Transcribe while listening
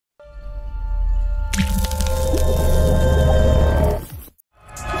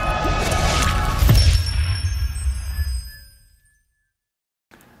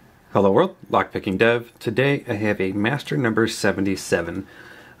Hello world, LockpickingDev. Today I have a master number 77.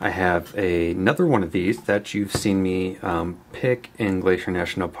 I have another one of these that you've seen me pick in Glacier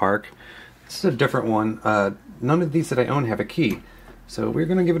National Park. This is a different one. None of these that I own have a key. So we're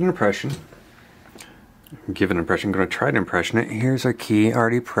going to give it an impression. I'm going to try to impression it. Here's our key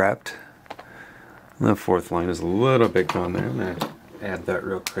already prepped. The fourth line is a little bit gone there. I'm going to add that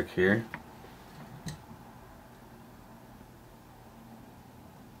real quick here.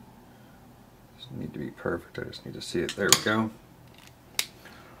 Need to be perfect. I just need to see it. There we go.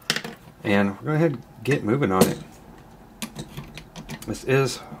 And we're going to ahead and get moving on it. This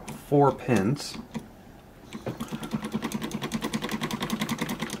is 4 pins.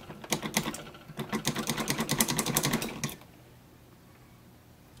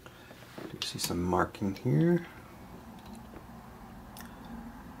 Do see some marking here.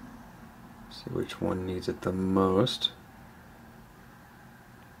 See which one needs it the most.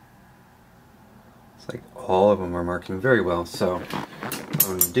 It's like all of them are marking very well, so what I'm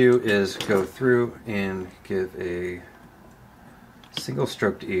going to do is go through and give a single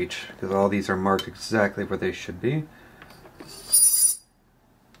stroke to each, because all these are marked exactly where they should be.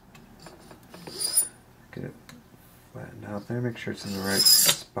 Get it flattened out there, make sure it's in the right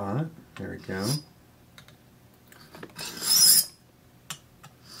spot. There we go.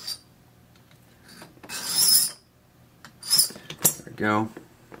 There we go.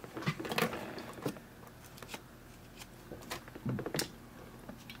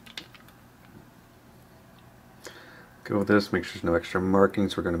 Go with this, make sure there's no extra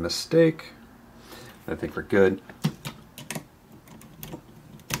markings we're going to mistake. I think we're good.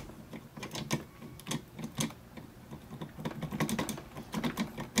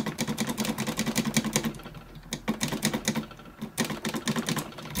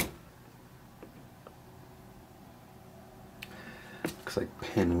 Looks like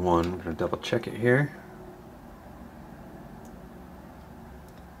pin 1, we're going to double check it here.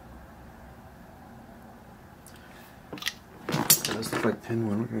 This looks like pin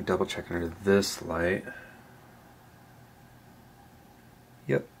 1. We're going to double check under this light.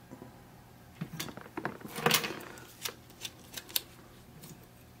 Yep.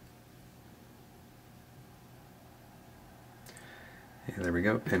 And there we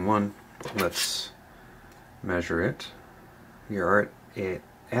go, pin 1. Let's measure it. We are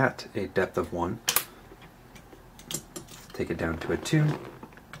at a depth of 1. Take it down to a 2.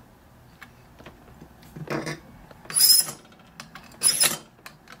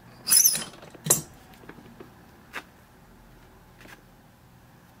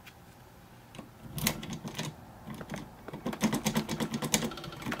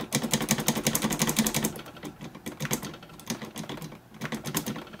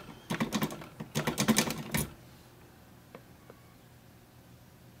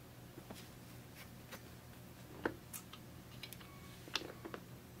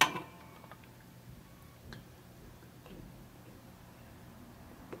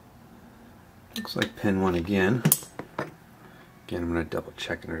 Looks like pin 1 again. Again, I'm going to double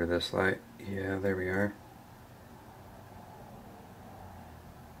check under this light. Yeah, there we are.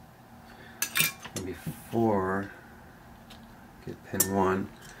 And before get pin 1,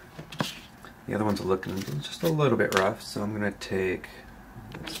 the other one's looking just a little bit rough, so I'm going to take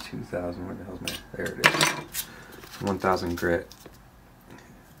this 2000. Where the hell's my? There it is. 1000 grit,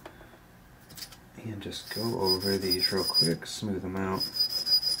 and just go over these real quick, smooth them out.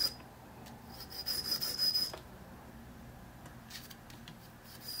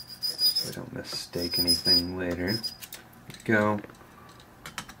 I don't mistake anything later. Go.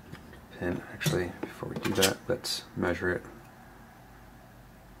 Pin. Actually, before we do that, let's measure it.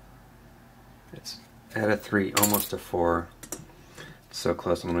 It's at a 3, almost a 4. It's so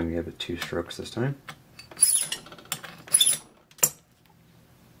close, I'm going to give it 2 strokes this time.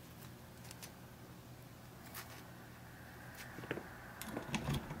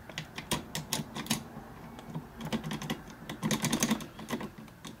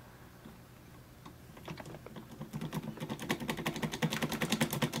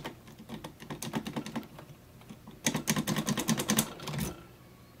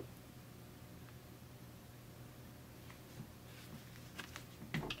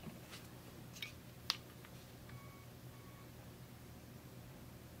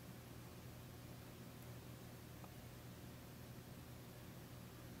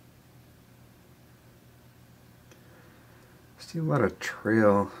 See a lot of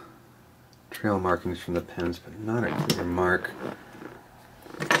trail markings from the pins, but not a clear mark.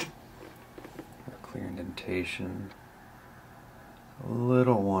 A clear indentation. A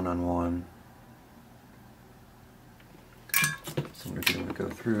little one-on-one. So I'm going to go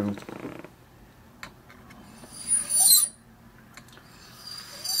through.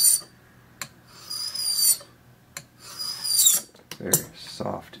 Very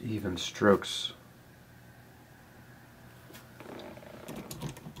soft, even strokes.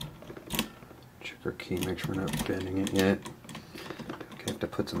 Check our key, make sure we're not bending it yet. Okay, have to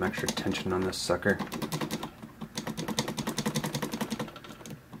put some extra tension on this sucker.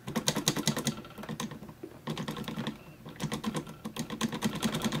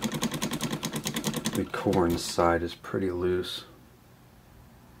 The core inside is pretty loose.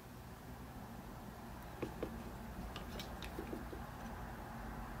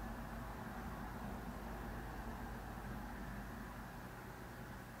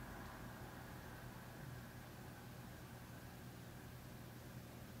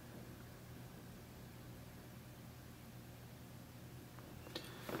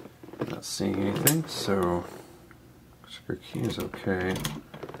 Not seeing anything, so our key is okay.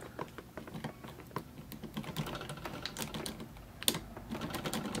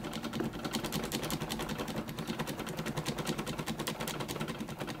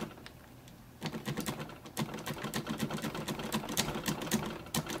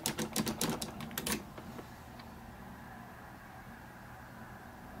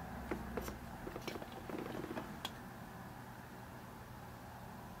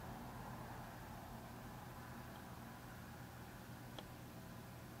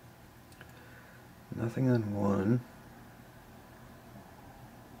 Nothing on one.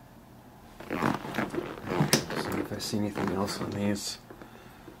 Let's see if I see anything else on these.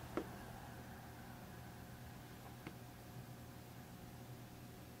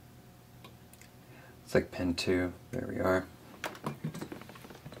 It's like pin 2. There we are.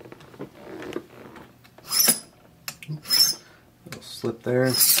 Little slip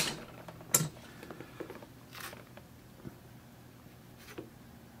there.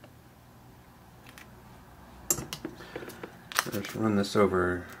 Just run this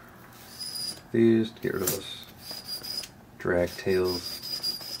over these to get rid of those drag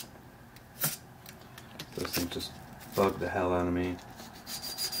tails. Those things just bug the hell out of me.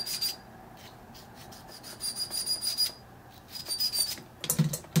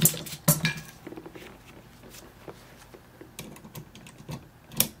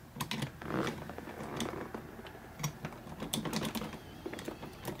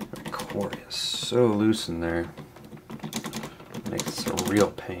 The cord is so loose in there. Makes a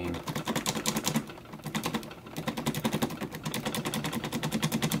real pain.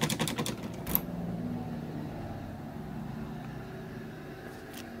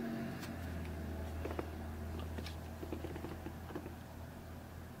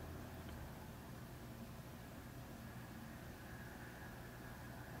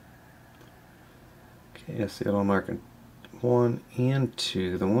 Okay, I see it all marking 1 and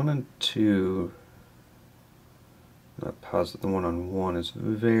 2. The 1 and 2, not positive, the 1 on 1 is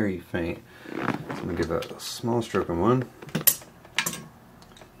very faint. So I'm going to give a small stroke on 1.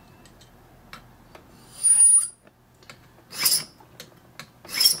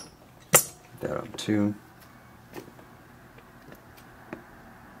 That on 2.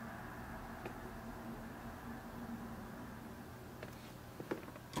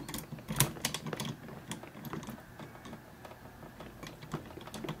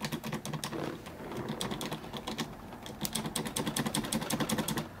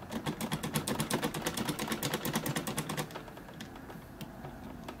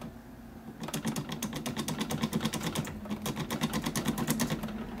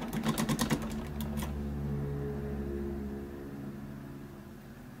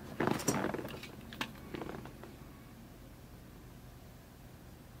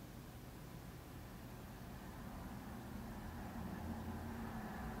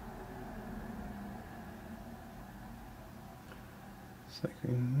 Looks like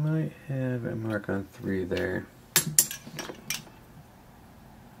we might have a mark on 3 there.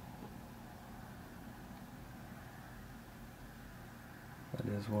 That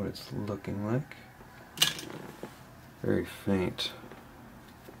is what it's looking like. Very faint.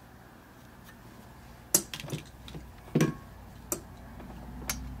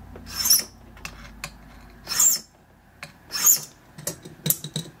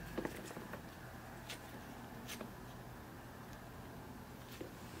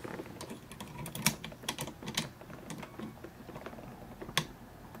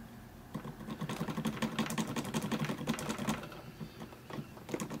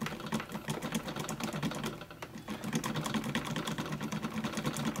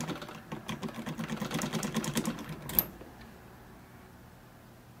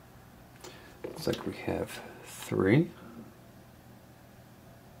 Looks like we have 3.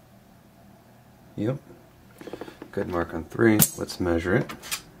 Yep. Good mark on 3. Let's measure it.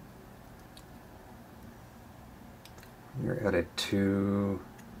 You're at a 2,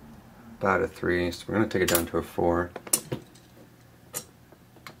 about a 3, so we're going to take it down to a 4.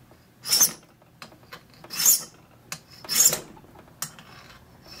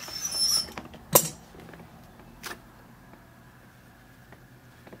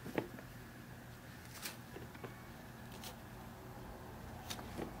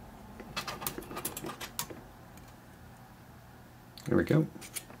 There we go.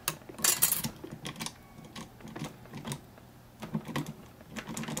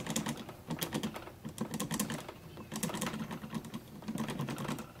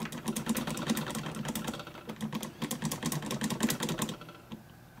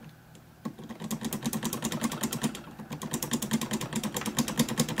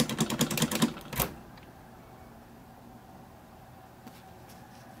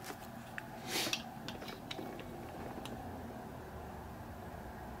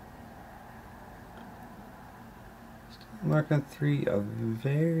 Mark on 3, a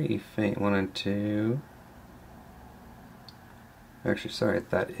very faint 1 and 2. Actually, sorry,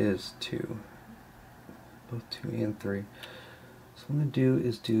 that is 2. Both 2 and 3. So what I'm going to do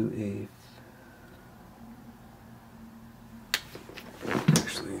is do a...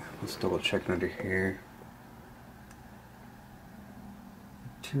 Actually, let's double check under here.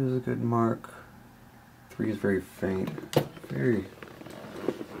 2 is a good mark. 3 is very faint. Very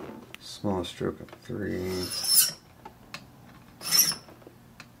small stroke of 3.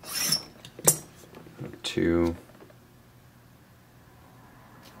 2.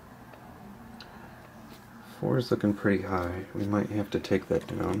 4 is looking pretty high. We might have to take that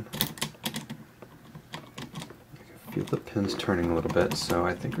down. I can feel the pins turning a little bit, so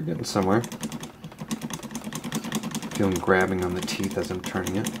I think we're getting somewhere. Feeling grabbing on the teeth as I'm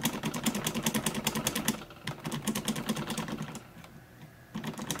turning it.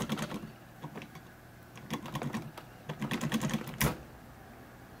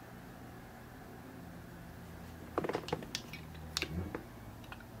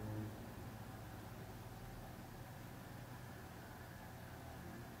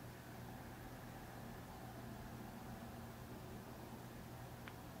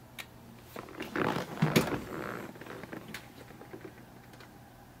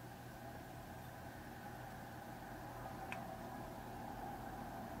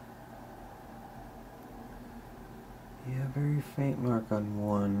 Yeah, very faint mark on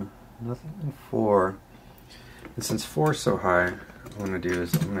 1. Nothing on 4. And since 4 is so high, what I'm going to do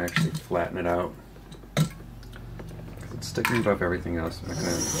is I'm going to actually flatten it out. It's sticking above everything else. I'm not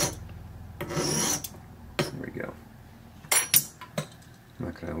going to... There we go. I'm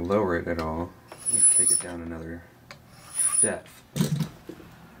not going to lower it at all. I'm going to take it down another depth. I'm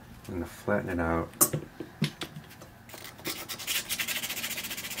going to flatten it out.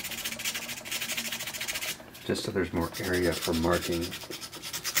 Just so there's more area for marking,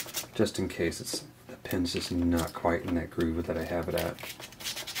 just in case the pin's just not quite in that groove that I have it at.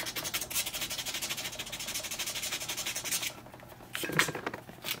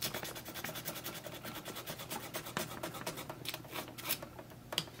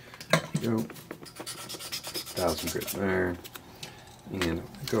 There you go. 1000 grit there, and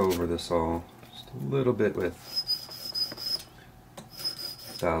go over this all just a little bit with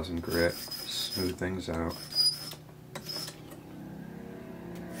 1000 grit, smooth things out.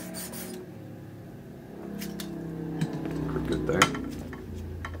 Good there.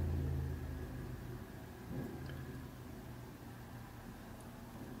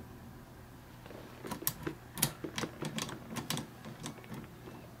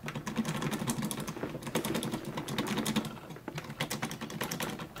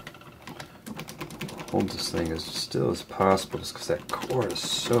 Hold this thing as still as possible just because that core is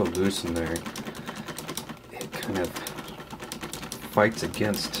so loose in there. It kind of fights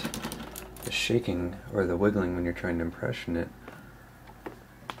against the shaking or the wiggling when you're trying to impression it.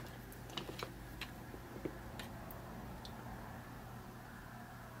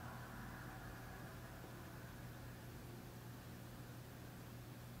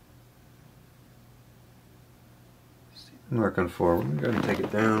 Mark on 4. We're going to go ahead and take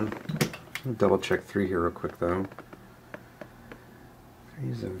it down. I'll double check 3 here real quick though.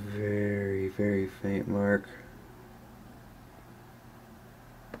 3 is a very, very faint mark.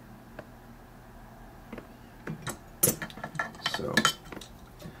 So what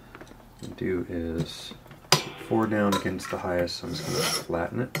I'm do is put 4 down against the highest, so I'm just going to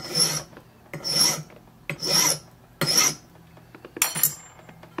flatten it.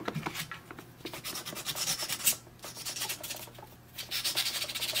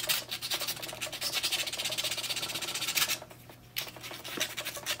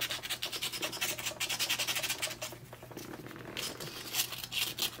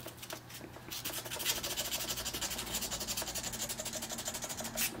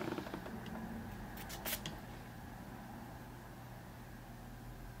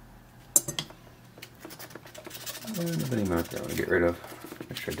 Another marker I want to get rid of.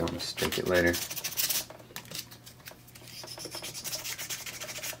 Make sure I don't mistake it later.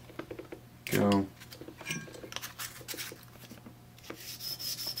 Go.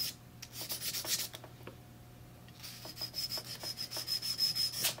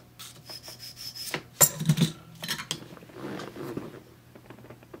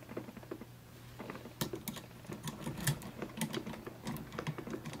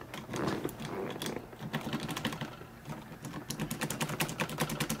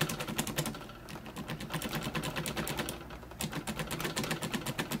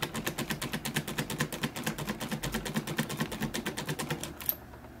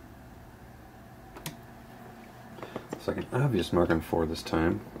 It's like an obvious mark on 4 this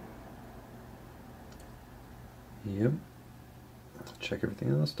time. Yep. Check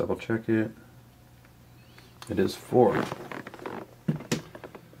everything else, double check it. It is 4.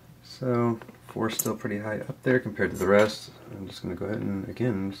 So 4 is still pretty high up there compared to the rest. I'm just going to go ahead and,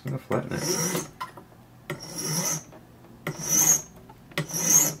 again, I'm just going to flatten it.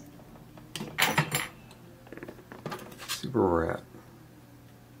 See where we're at.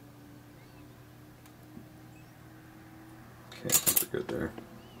 Okay, I think we're good there.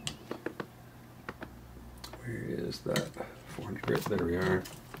 Where is that 400 grit? There we are.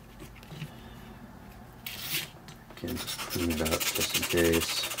 Again, just clean it up just in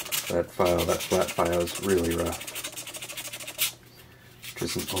case. That flat file is really rough. Which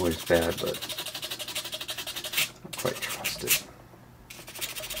isn't always bad, but I don't quite trust it.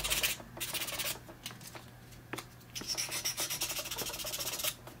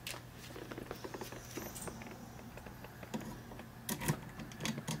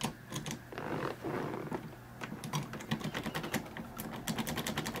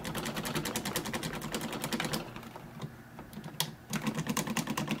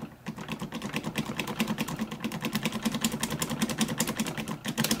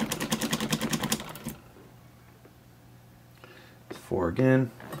 Four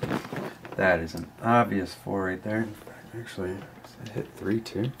again. That is an obvious 4 right there. In fact, actually, I hit 3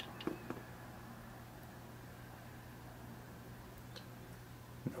 too.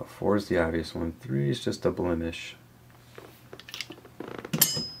 No, 4 is the obvious one. 3 is just a blemish.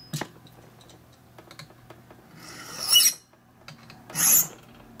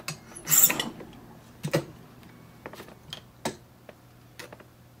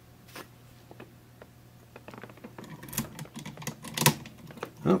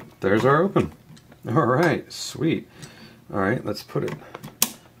 Oh, there's our open. All right, sweet. All right, let's put it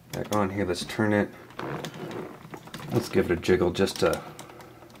back on here. Let's turn it. Let's give it a jiggle just to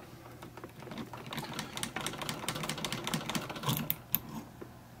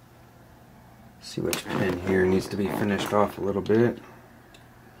see which pin here needs to be finished off a little bit.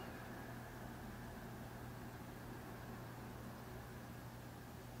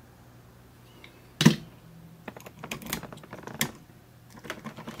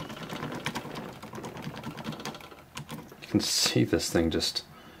 You can see this thing just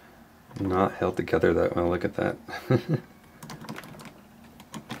not held together that well. Look at that.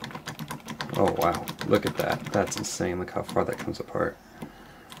 Oh wow, look at that. That's insane. Look how far that comes apart.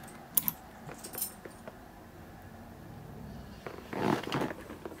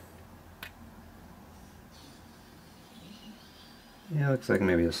 Yeah, looks like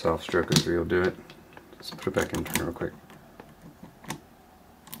maybe a soft stroke or 3 will do it. Let's put it back in turn real quick.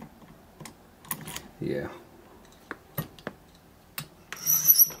 Yeah.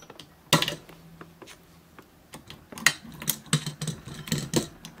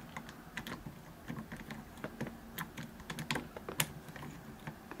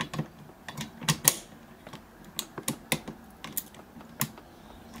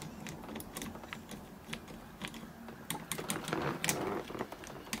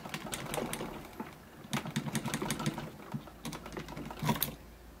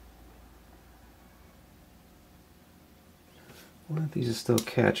 One of these is still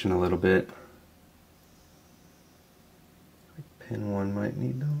catching a little bit. Pin 1 might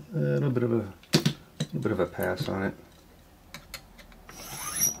need a little bit of a pass on it.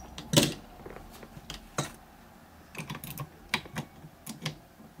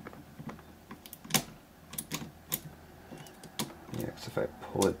 Yeah, 'cause if I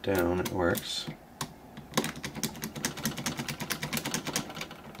pull it down, it works.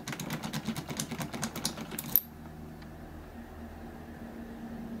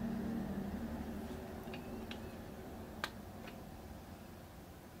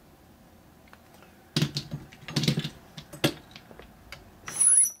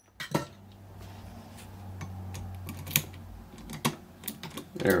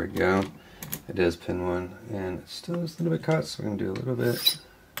 There we go. It is pin 1, and it still is a little bit caught, so we're going to do a little bit.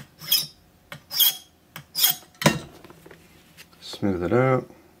 Smooth it out.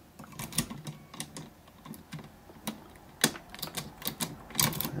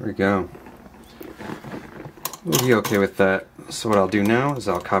 There we go. We'll be okay with that. So what I'll do now is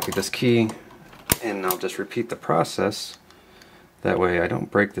I'll copy this key, and I'll just repeat the process. That way I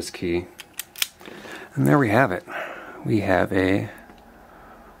don't break this key. And there we have it. We have a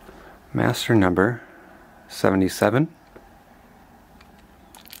master number 77.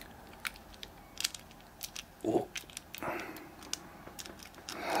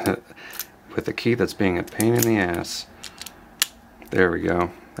 With a key that's being a pain in the ass. There we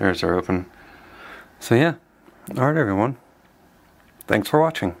go. There's our open. So yeah. Alright everyone. Thanks for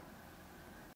watching.